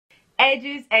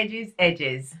Edges, edges,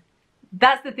 edges.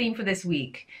 That's the theme for this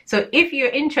week. So if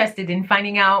you're interested in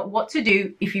finding out what to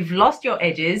do if you've lost your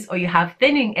edges or you have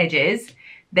thinning edges,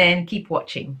 then keep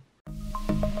watching.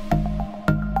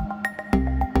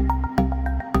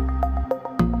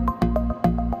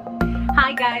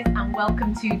 Hi guys, and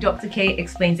welcome to Dr. K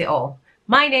Explains It All.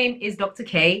 My name is Dr.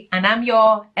 K and I'm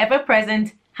your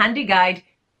ever-present handy guide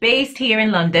based here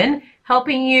in London,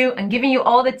 helping you and giving you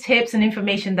all the tips and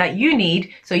information that you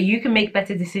need so you can make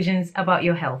better decisions about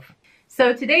your health.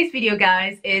 So today's video,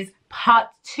 guys, is part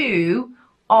 2,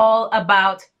 all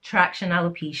about traction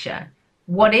alopecia.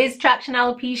 What is traction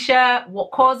alopecia? What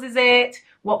causes it?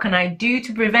 What can I do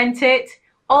to prevent it?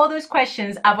 All those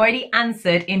questions I've already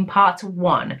answered in part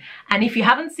 1. And if you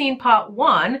haven't seen part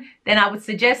 1, then I would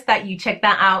suggest that you check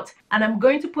that out. And I'm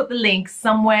going to put the link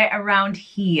somewhere around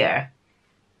here.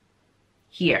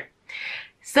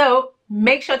 So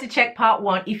make sure to check part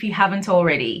 1 if you haven't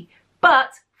already.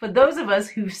 But for those of us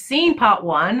who've seen part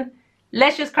 1,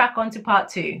 let's just crack on to part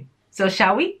 2. So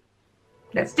shall we?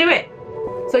 Let's do it.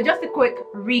 So just a quick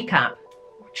recap.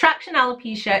 Traction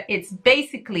alopecia, it's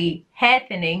basically hair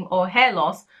thinning or hair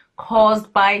loss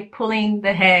caused by pulling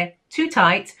the hair too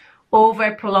tight over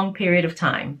a prolonged period of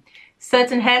time.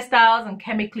 Certain hairstyles and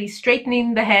chemically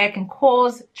straightening the hair can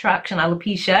cause traction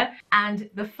alopecia, and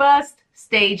the first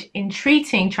stage in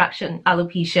treating traction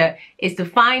alopecia is to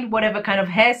find whatever kind of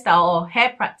hairstyle or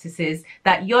hair practices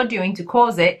that you're doing to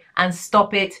cause it and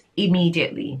stop it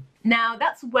immediately. Now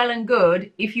that's well and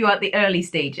good if you're at the early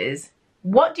stages.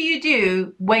 What do you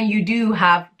do when you do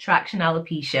have traction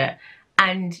alopecia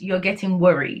and you're getting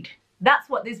worried? That's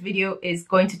what this video is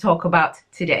going to talk about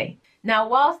today. Now,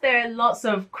 whilst there are lots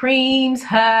of creams,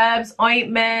 herbs,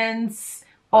 ointments,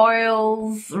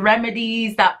 oils,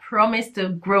 remedies that promise to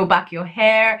grow back your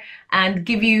hair and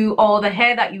give you all the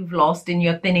hair that you've lost in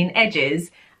your thinning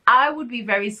edges, I would be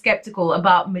very skeptical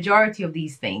about majority of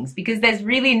these things because there's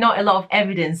really not a lot of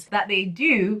evidence that they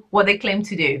do what they claim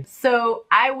to do. So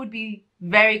I would be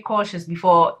very cautious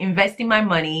before investing my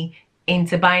money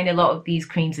into buying a lot of these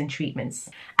creams and treatments.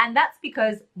 And that's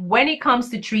because when it comes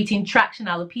to treating traction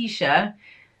alopecia,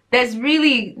 there's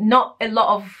really not a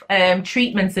lot of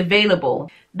treatments available.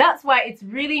 That's why it's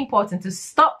really important to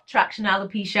stop traction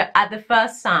alopecia at the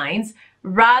first signs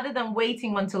rather than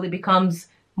waiting until it becomes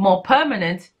more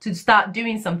permanent to start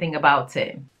doing something about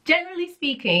it. Generally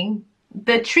speaking,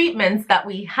 the treatments that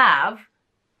we have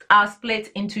are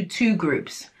split into 2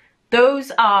 groups.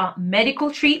 Those are medical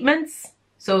treatments,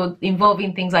 so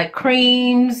involving things like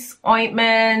creams,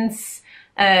 ointments,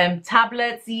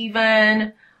 tablets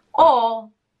even, or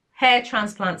hair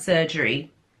transplant surgery.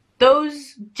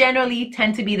 Those generally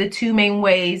tend to be the 2 main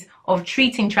ways of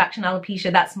treating traction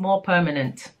alopecia that's more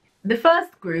permanent. The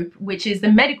first group, which is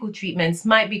the medical treatments,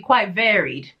 might be quite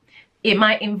varied. It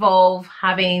might involve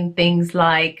having things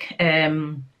like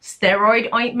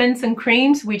steroid ointments and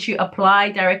creams, which you apply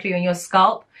directly on your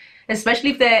scalp, especially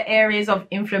if there are areas of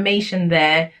inflammation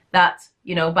there that,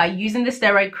 you know, by using the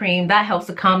steroid cream, that helps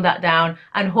to calm that down.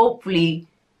 And hopefully,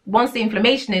 once the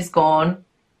inflammation is gone,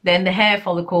 then the hair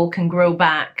follicle can grow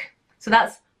back. So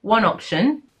that's one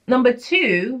option. Number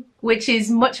 2, which is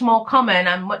much more common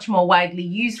and much more widely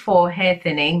used for hair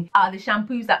thinning, are the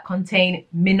shampoos that contain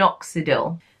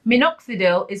minoxidil.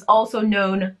 Minoxidil is also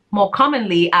known more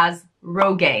commonly as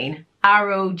Rogaine,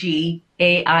 R-O-G-A-I-N-E.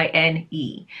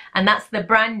 And that's the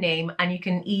brand name, and you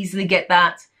can easily get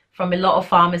that from a lot of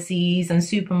pharmacies and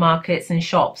supermarkets and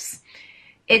shops.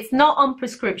 It's not on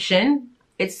prescription.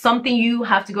 It's something you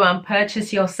have to go and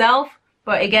purchase yourself,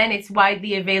 but again, it's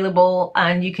widely available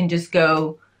and you can just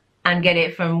go and get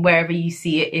it from wherever you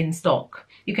see it in stock.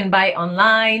 You can buy it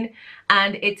online,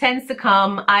 and it tends to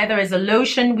come either as a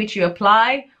lotion which you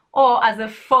apply or as a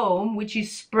foam which you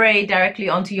spray directly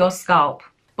onto your scalp.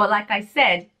 But like I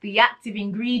said, the active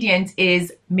ingredient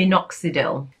is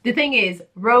minoxidil. The thing is,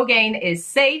 Rogaine is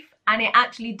safe and it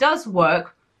actually does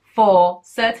work for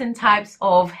certain types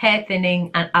of hair thinning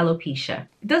and alopecia.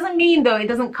 It doesn't mean though it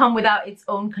doesn't come without its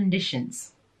own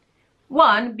conditions.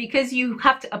 One, because you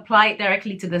have to apply it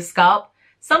directly to the scalp,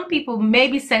 some people may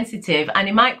be sensitive and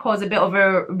it might cause a bit of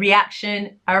a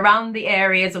reaction around the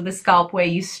areas of the scalp where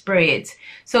you spray it.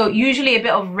 So usually a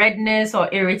bit of redness or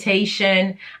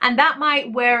irritation, and that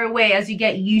might wear away as you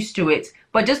get used to it.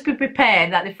 But just be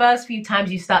prepared that the first few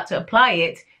times you start to apply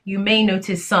it, you may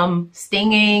notice some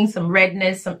stinging, some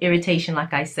redness, some irritation,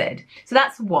 like I said. So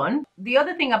that's one. The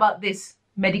other thing about this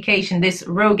medication, this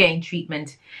Rogaine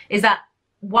treatment, is that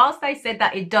whilst I said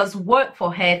that it does work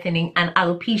for hair thinning and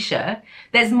alopecia,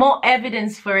 there's more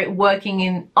evidence for it working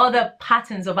in other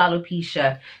patterns of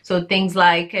alopecia. So things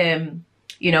like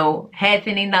you know, hair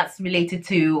thinning that's related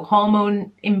to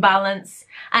hormone imbalance,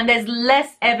 and there's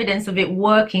less evidence of it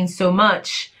working so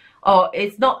much, or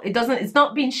it's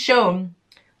not been shown.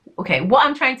 Okay, what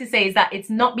I'm trying to say is that it's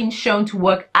not been shown to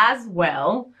work as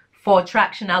well for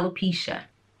traction alopecia.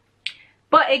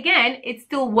 But again, it's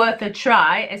still worth a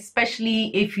try,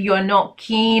 especially if you're not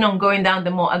keen on going down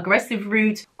the more aggressive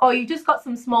route, or you just got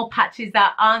some small patches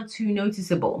that aren't too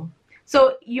noticeable.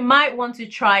 So you might want to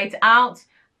try it out,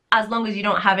 as long as you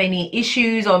don't have any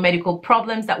issues or medical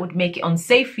problems that would make it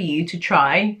unsafe for you to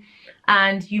try,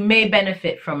 and you may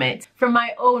benefit from it. From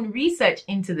my own research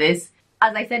into this,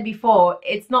 as I said before,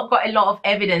 it's not got a lot of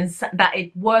evidence that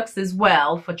it works as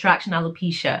well for traction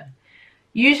alopecia.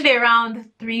 Usually around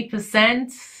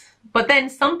 3%, but then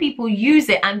some people use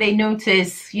it and they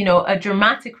notice, you know, a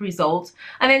dramatic result,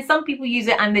 and then some people use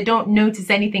it and they don't notice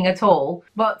anything at all.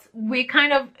 But we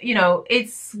kind of, you know,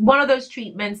 it's one of those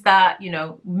treatments that, you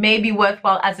know, may be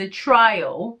worthwhile as a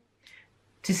trial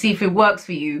to see if it works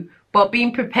for you, but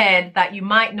being prepared that you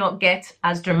might not get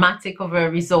as dramatic of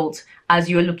a result as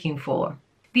you're looking for.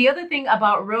 The other thing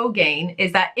about Rogaine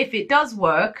is that if it does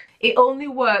work, it only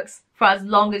works for as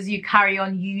long as you carry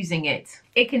on using it.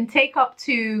 It can take up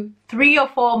to 3 or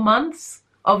 4 months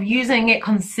of using it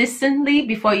consistently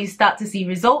before you start to see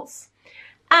results.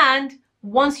 And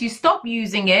once you stop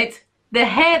using it, the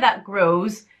hair that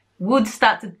grows would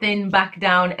start to thin back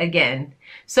down again.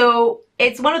 So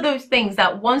it's one of those things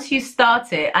that once you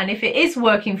start it, and if it is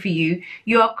working for you,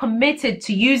 you are committed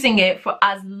to using it for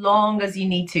as long as you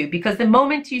need to, because the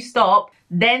moment you stop,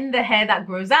 then the hair that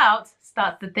grows out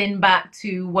starts to thin back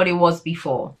to what it was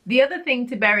before. The other thing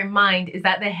to bear in mind is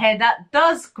that the hair that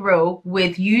does grow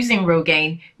with using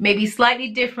Rogaine may be slightly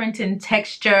different in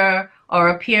texture or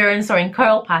appearance or in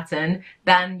curl pattern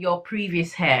than your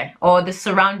previous hair or the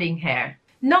surrounding hair.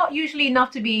 Not usually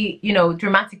enough to be, you know,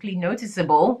 dramatically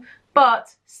noticeable,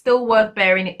 but still worth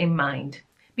bearing in mind.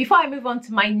 Before I move on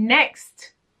to my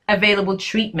next available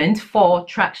treatment for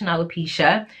traction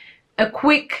alopecia, a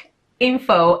quick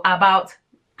info about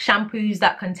shampoos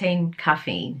that contain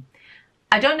caffeine.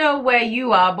 I don't know where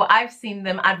you are, but I've seen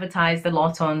them advertised a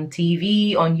lot on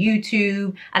TV, on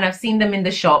YouTube, and I've seen them in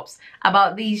the shops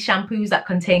about these shampoos that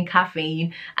contain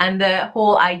caffeine. And the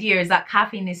whole idea is that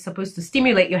caffeine is supposed to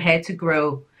stimulate your hair to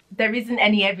grow. There isn't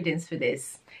any evidence for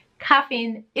this.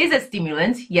 Caffeine is a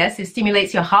stimulant. Yes, it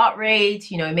stimulates your heart rate,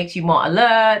 you know, it makes you more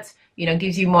alert, you know,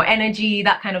 gives you more energy,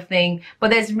 that kind of thing.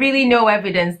 But there's really no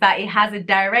evidence that it has a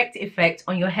direct effect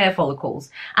on your hair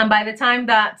follicles. And by the time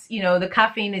that, you know, the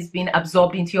caffeine is being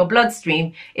absorbed into your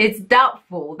bloodstream, it's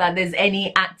doubtful that there's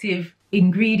any active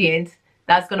ingredient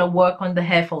that's going to work on the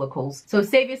hair follicles. So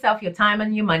save yourself your time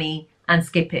and your money and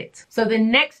skip it. So the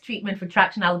next treatment for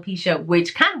traction alopecia,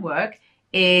 which can work,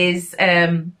 is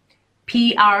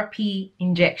PRP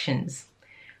injections,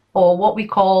 or what we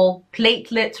call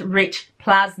platelet-rich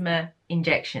plasma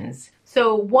injections.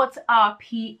 So what are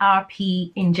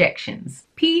PRP injections?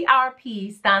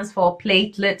 PRP stands for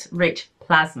platelet-rich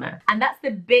plasma, and that's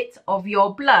the bit of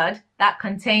your blood that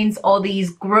contains all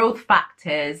these growth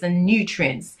factors and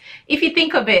nutrients. If you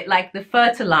think of it like the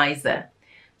fertilizer.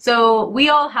 So we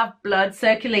all have blood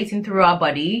circulating through our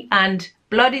body, and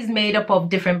blood is made up of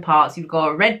different parts. You've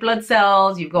got red blood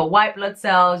cells, you've got white blood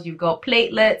cells, you've got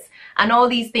platelets, and all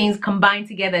these things combine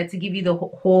together to give you the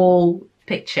whole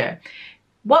picture.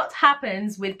 What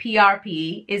happens with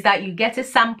PRP is that you get a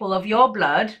sample of your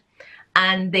blood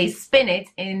and they spin it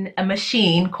in a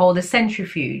machine called a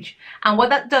centrifuge. And what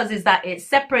that does is that it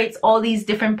separates all these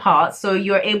different parts, so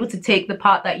you're able to take the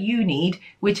part that you need,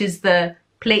 which is the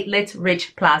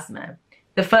platelet-rich plasma,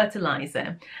 the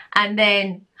fertilizer. And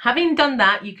then having done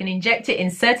that, you can inject it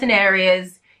in certain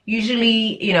areas,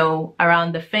 usually, you know,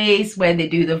 around the face where they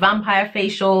do the vampire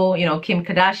facial. You know, Kim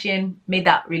Kardashian made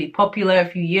that really popular a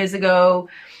few years ago.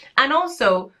 And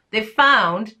also they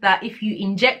found that if you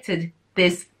injected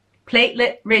this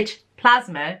platelet-rich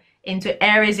plasma into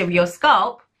areas of your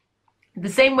scalp, the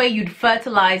same way you'd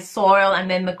fertilize soil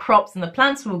and then the crops and the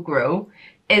plants will grow,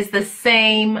 is the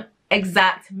same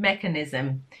exact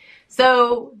mechanism.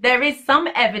 So there is some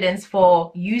evidence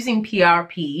for using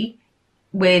PRP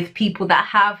with people that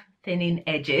have thinning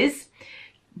edges.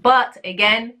 But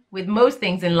again, with most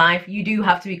things in life, you do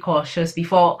have to be cautious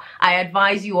before I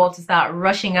advise you all to start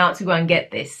rushing out to go and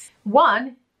get this.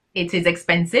 One, it is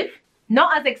expensive.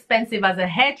 Not as expensive as a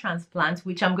hair transplant,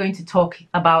 which I'm going to talk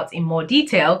about in more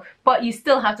detail, but you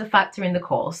still have to factor in the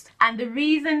cost. And the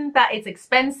reason that it's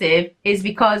expensive is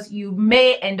because you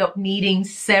may end up needing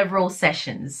several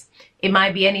sessions. It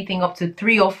might be anything up to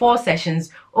 3 or 4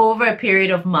 sessions over a period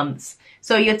of months.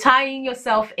 So you're tying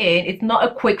yourself in. It's not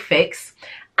a quick fix.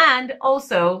 And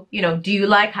also, you know, do you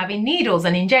like having needles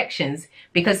and injections?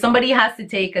 Because somebody has to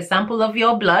take a sample of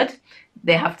your blood.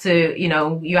 They have to, you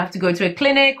know, you have to go to a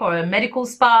clinic or a medical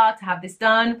spa to have this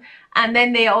done. And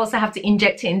then they also have to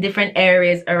inject it in different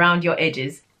areas around your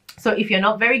edges. So if you're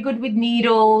not very good with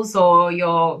needles, or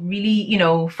you're really, you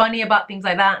know, funny about things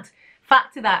like that,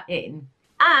 factor that in.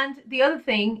 And the other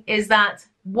thing is that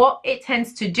what it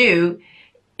tends to do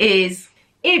is,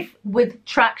 if with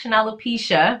traction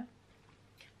alopecia,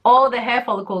 all the hair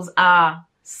follicles are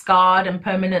scarred and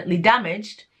permanently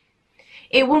damaged,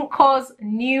 it won't cause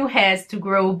new hairs to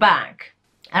grow back.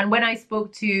 And when I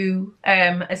spoke to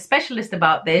a specialist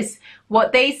about this,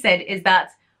 what they said is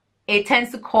that it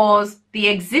tends to cause the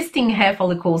existing hair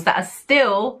follicles that are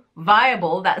still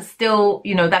viable, that are still,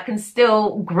 you know, that can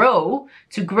still grow,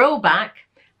 to grow back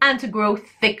and to grow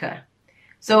thicker.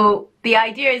 So the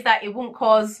idea is that it won't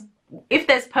cause, if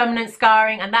there's permanent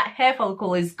scarring and that hair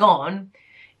follicle is gone,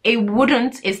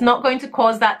 it's not going to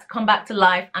cause that to come back to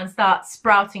life and start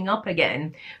sprouting up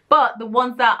again. But the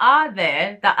ones that are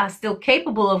there, that are still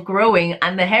capable of growing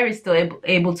and the hair is still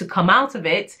able to come out of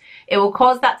it, it will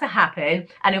cause that to happen,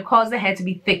 and it'll cause the hair to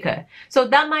be thicker. So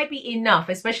that might be enough,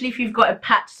 especially if you've got a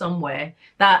patch somewhere,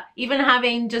 that even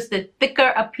having just a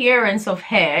thicker appearance of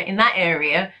hair in that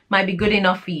area might be good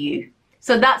enough for you.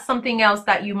 So that's something else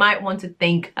that you might want to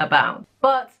think about.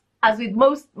 But as with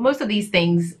most of these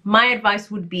things, my advice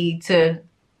would be to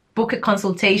book a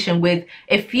consultation with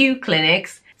a few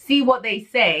clinics, see what they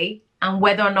say, and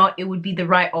whether or not it would be the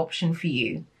right option for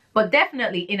you. But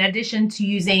definitely, in addition to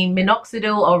using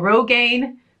minoxidil or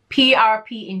Rogaine,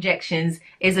 PRP injections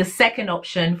is a second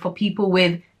option for people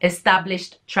with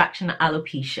established traction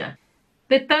alopecia.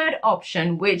 The third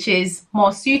option, which is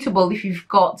more suitable if you've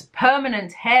got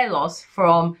permanent hair loss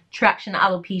from traction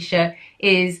alopecia,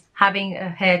 is having a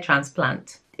hair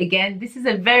transplant. Again, this is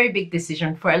a very big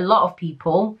decision for a lot of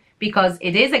people because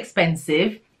it is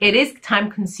expensive, it is time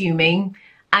consuming,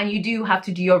 and you do have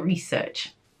to do your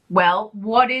research. Well,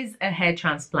 what is a hair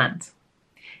transplant?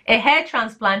 A hair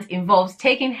transplant involves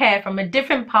taking hair from a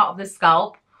different part of the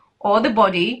scalp or the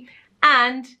body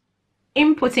and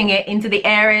inputting it into the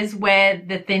areas where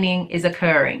the thinning is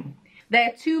occurring. There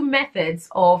are two methods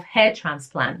of hair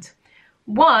transplant.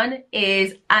 One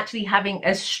is actually having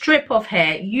a strip of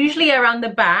hair, usually around the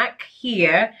back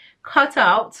here, cut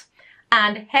out,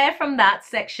 and hair from that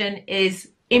section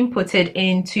is inputted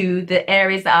into the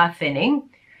areas that are thinning.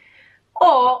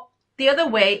 Or the other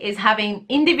way is having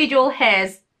individual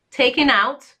hairs taken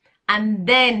out and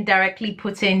then directly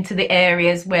put into the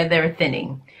areas where they're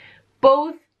thinning.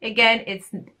 Both, again,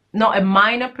 it's not a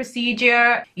minor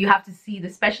procedure. You have to see the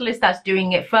specialist that's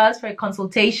doing it first for a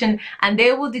consultation, and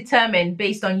they will determine,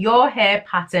 based on your hair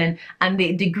pattern and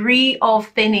the degree of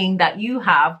thinning that you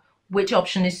have, which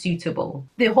option is suitable.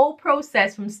 The whole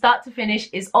process from start to finish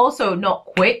is also not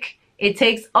quick. It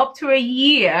takes up to a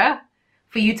year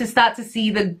for you to start to see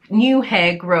the new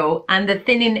hair grow and the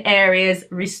thinning areas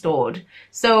restored.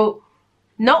 So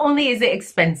not only is it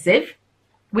expensive,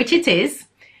 which it is,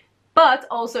 but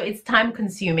also it's time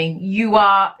consuming. You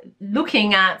are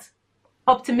looking at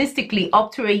optimistically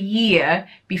up to a year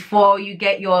before you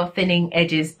get your thinning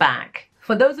edges back.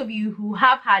 For those of you who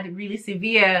have had really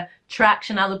severe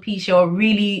traction alopecia or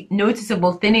really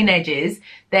noticeable thinning edges,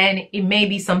 then it may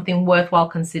be something worthwhile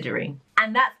considering.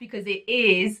 And that's because it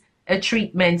is a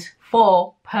treatment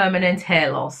for permanent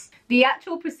hair loss. The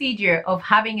actual procedure of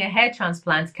having a hair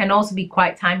transplant can also be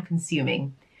quite time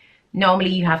consuming. Normally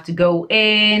you have to go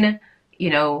in, you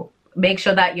know, make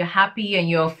sure that you're happy and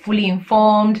you're fully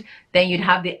informed. Then you'd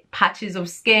have the patches of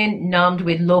skin numbed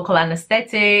with local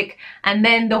anesthetic. And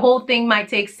then the whole thing might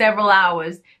take several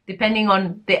hours depending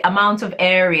on the amount of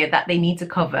area that they need to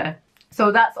cover.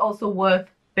 So that's also worth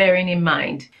bearing in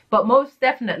mind. But most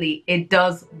definitely it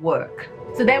does work.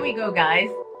 So there we go, guys.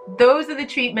 Those are the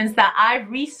treatments that I've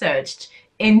researched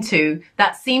into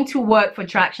that seem to work for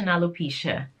traction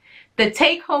alopecia. The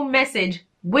take-home message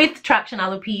with traction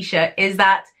alopecia is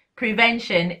that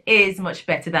prevention is much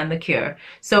better than the cure.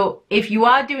 So if you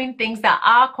are doing things that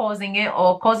are causing it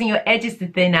or causing your edges to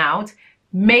thin out,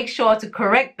 make sure to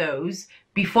correct those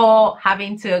before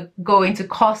having to go into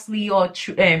costly or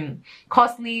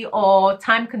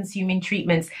time-consuming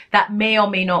treatments that may or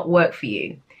may not work for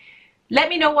you. Let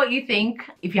me know what you think.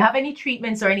 If you have any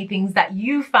treatments or any things that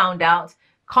you found out,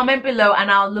 comment below and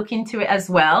I'll look into it as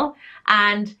well.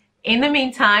 And in the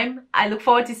meantime, I look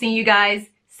forward to seeing you guys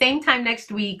same time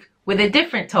next week with a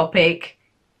different topic.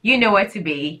 You know where to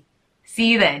be.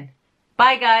 See you then.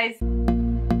 Bye, guys.